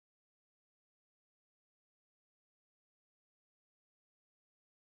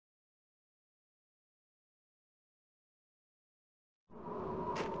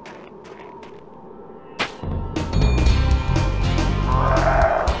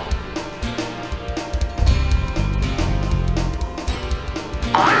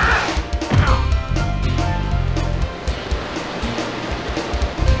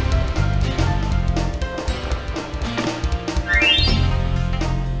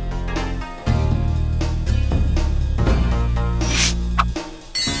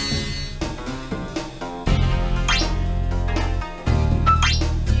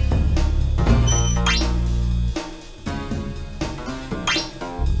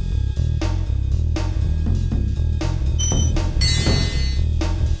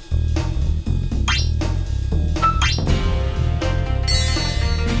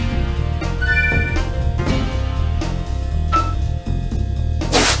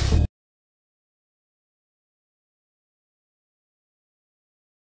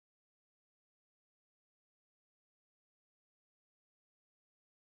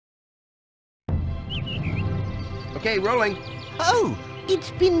Okay, rolling. Oh,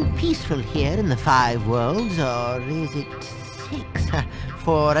 it's been peaceful here in the 5 worlds, or is it 6?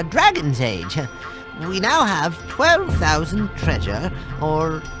 For a dragon's age. We now have 12,000 treasure,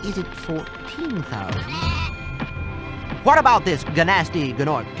 or is it 14,000? What about this Ganasty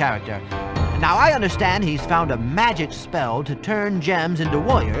Gnork character? Now, I understand he's found a magic spell to turn gems into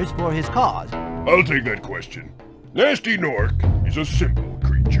warriors for his cause. I'll take that question. Nasty Gnork is a simple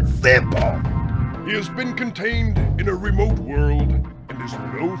creature. Simple! He has been contained in a remote world and is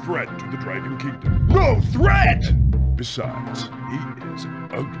no threat to the Dragon Kingdom. No threat! Besides, he is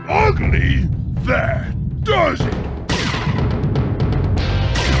ugly. Ugly? That does it!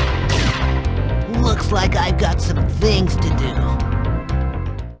 Looks like I've got some things to do.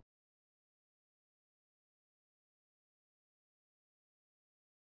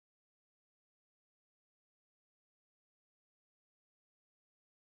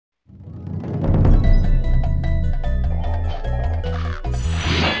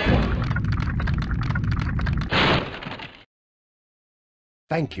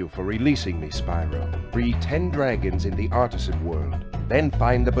 Thank you for releasing me, Spyro. Free 10 dragons in the artisan world. Then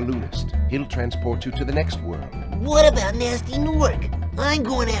find the balloonist. He'll transport you to the next world. What about Nasty Gnork? I'm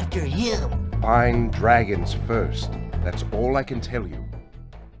going after him. Find dragons first. That's all I can tell you.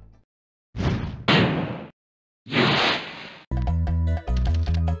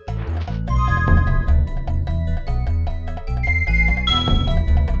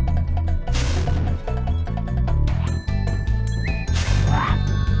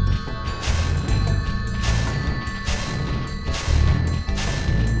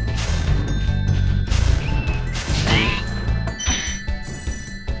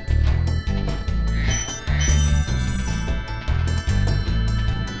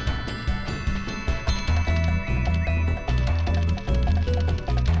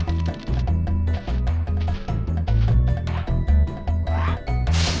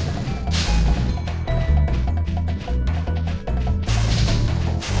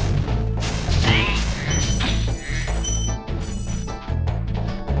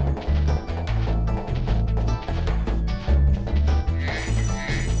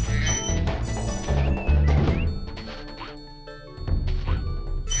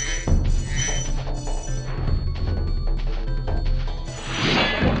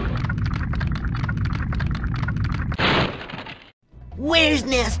 Where's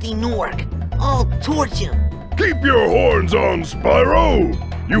Nasty Gnork? I'll torch him. Keep your horns on,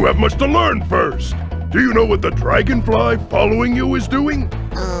 Spyro! You have much to learn first. Do you know what the dragonfly following you is doing?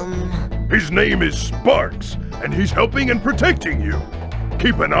 His name is Sparks, and he's helping and protecting you.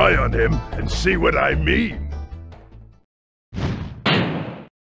 Keep an eye on him and see what I mean.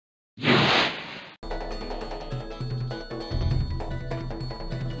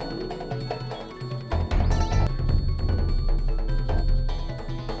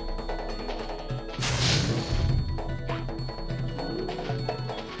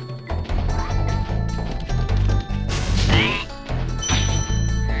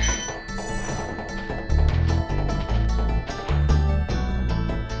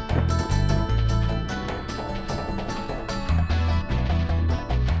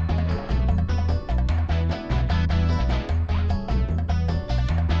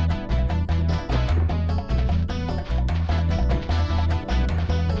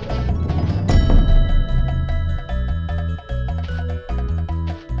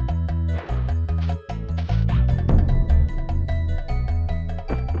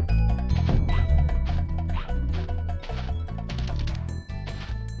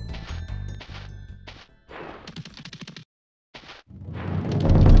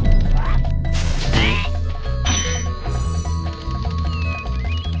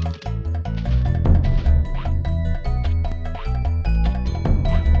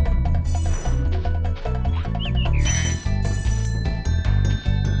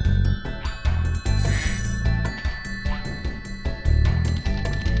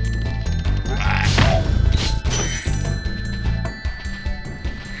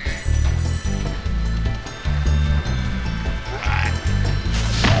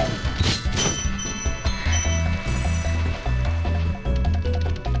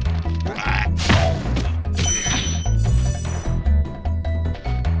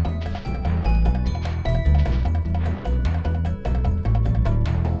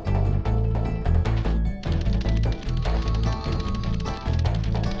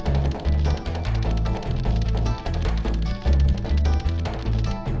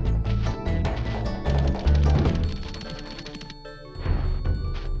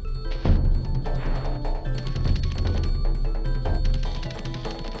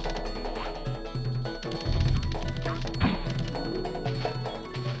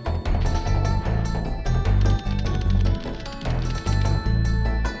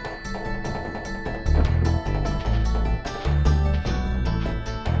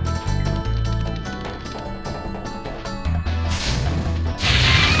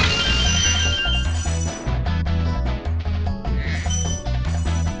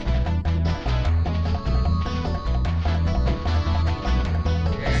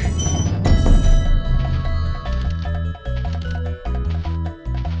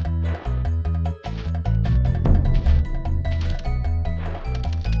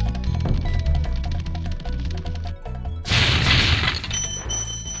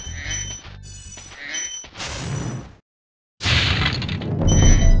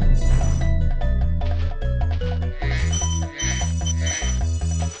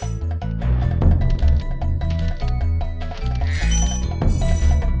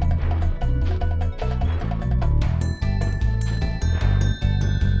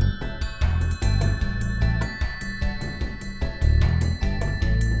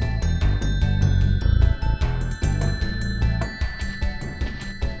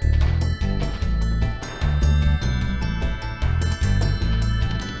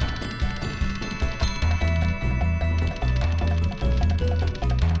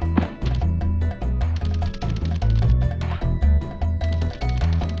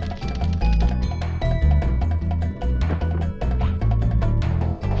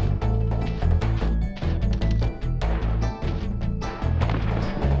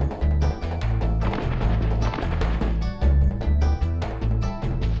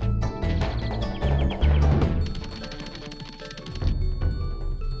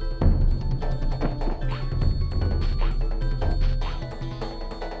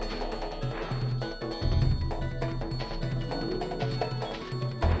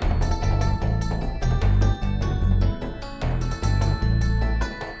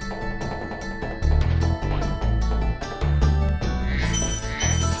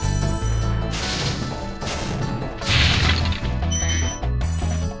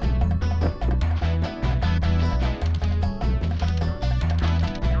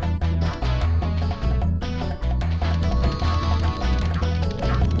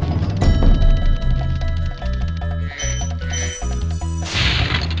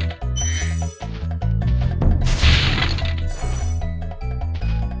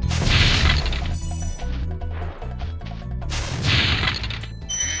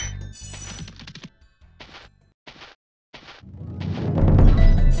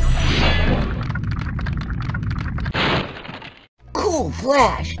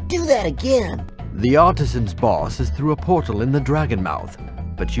 Flash, do that again. The artisan's boss is through a portal in the dragon mouth,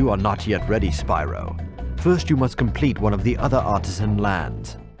 but you are not yet ready, Spyro. First you must complete one of the other artisan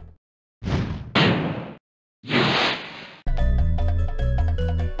lands.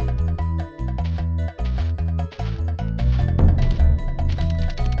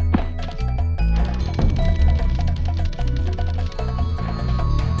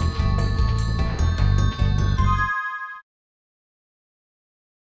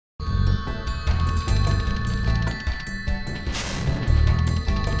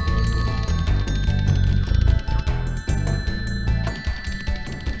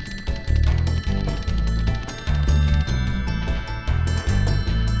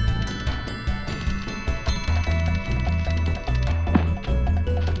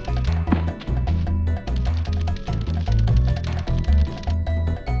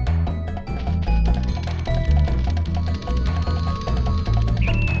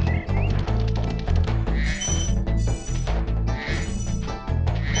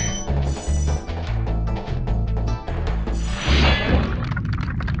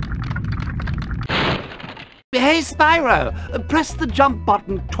 Hey, Spyro! Press the jump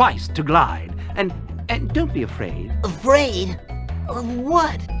button twice to glide. And don't be afraid. Afraid? Of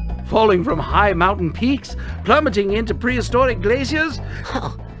what? Falling from high mountain peaks? Plummeting into prehistoric glaciers?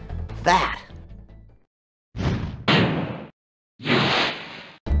 Oh, that.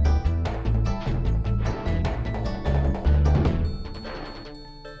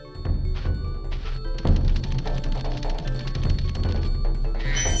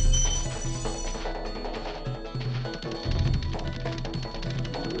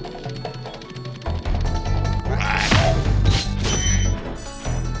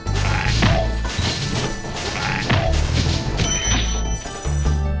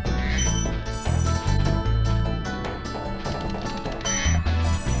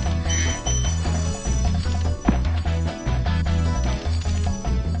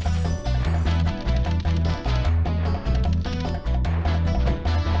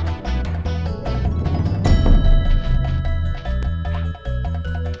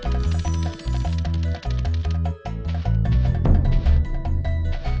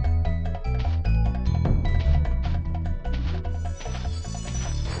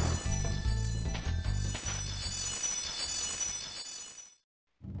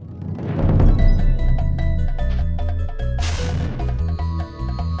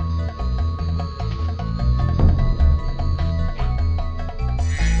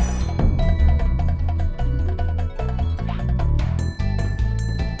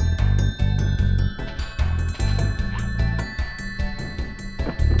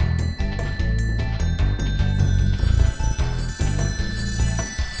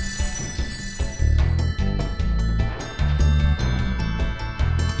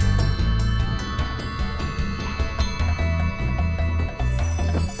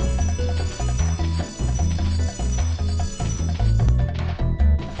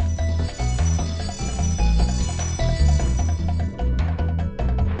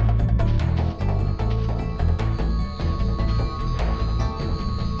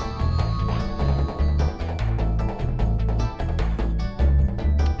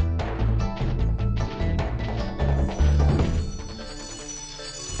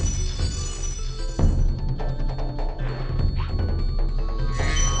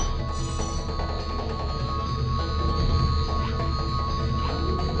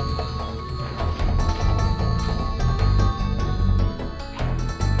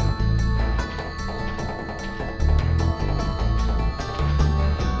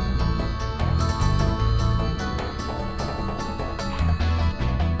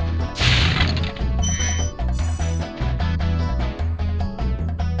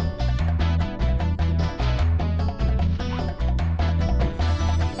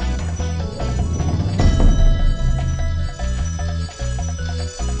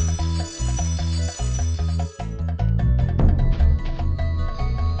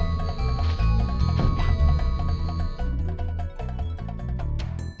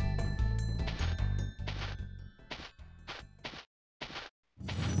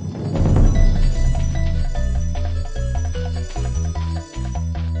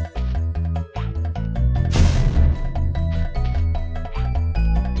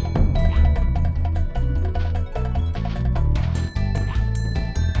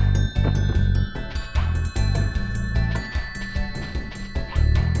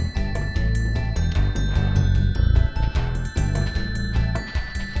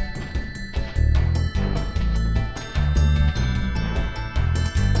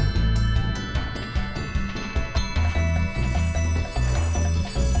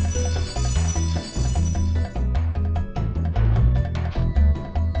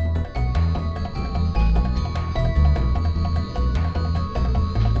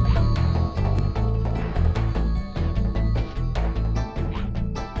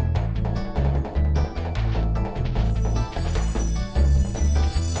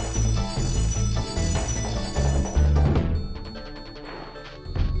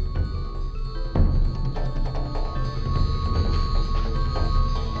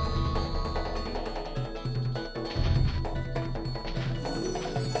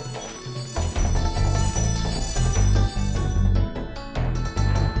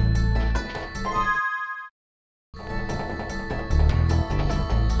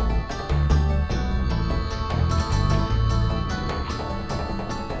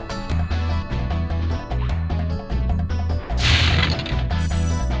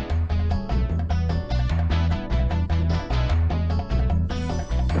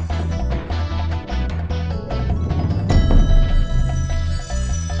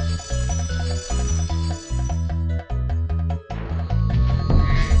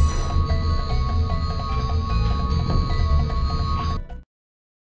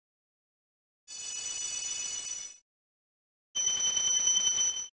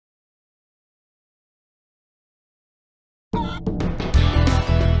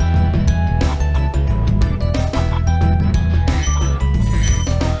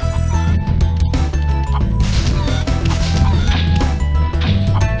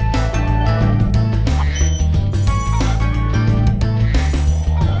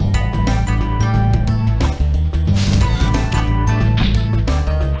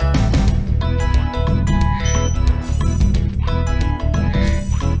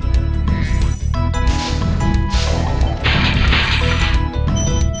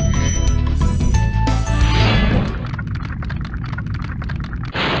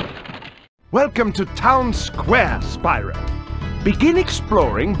 Welcome to Town Square, Spyro. Begin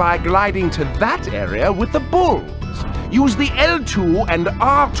exploring by gliding to that area with the bulls. Use the L2 and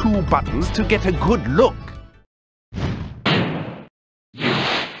R2 buttons to get a good look.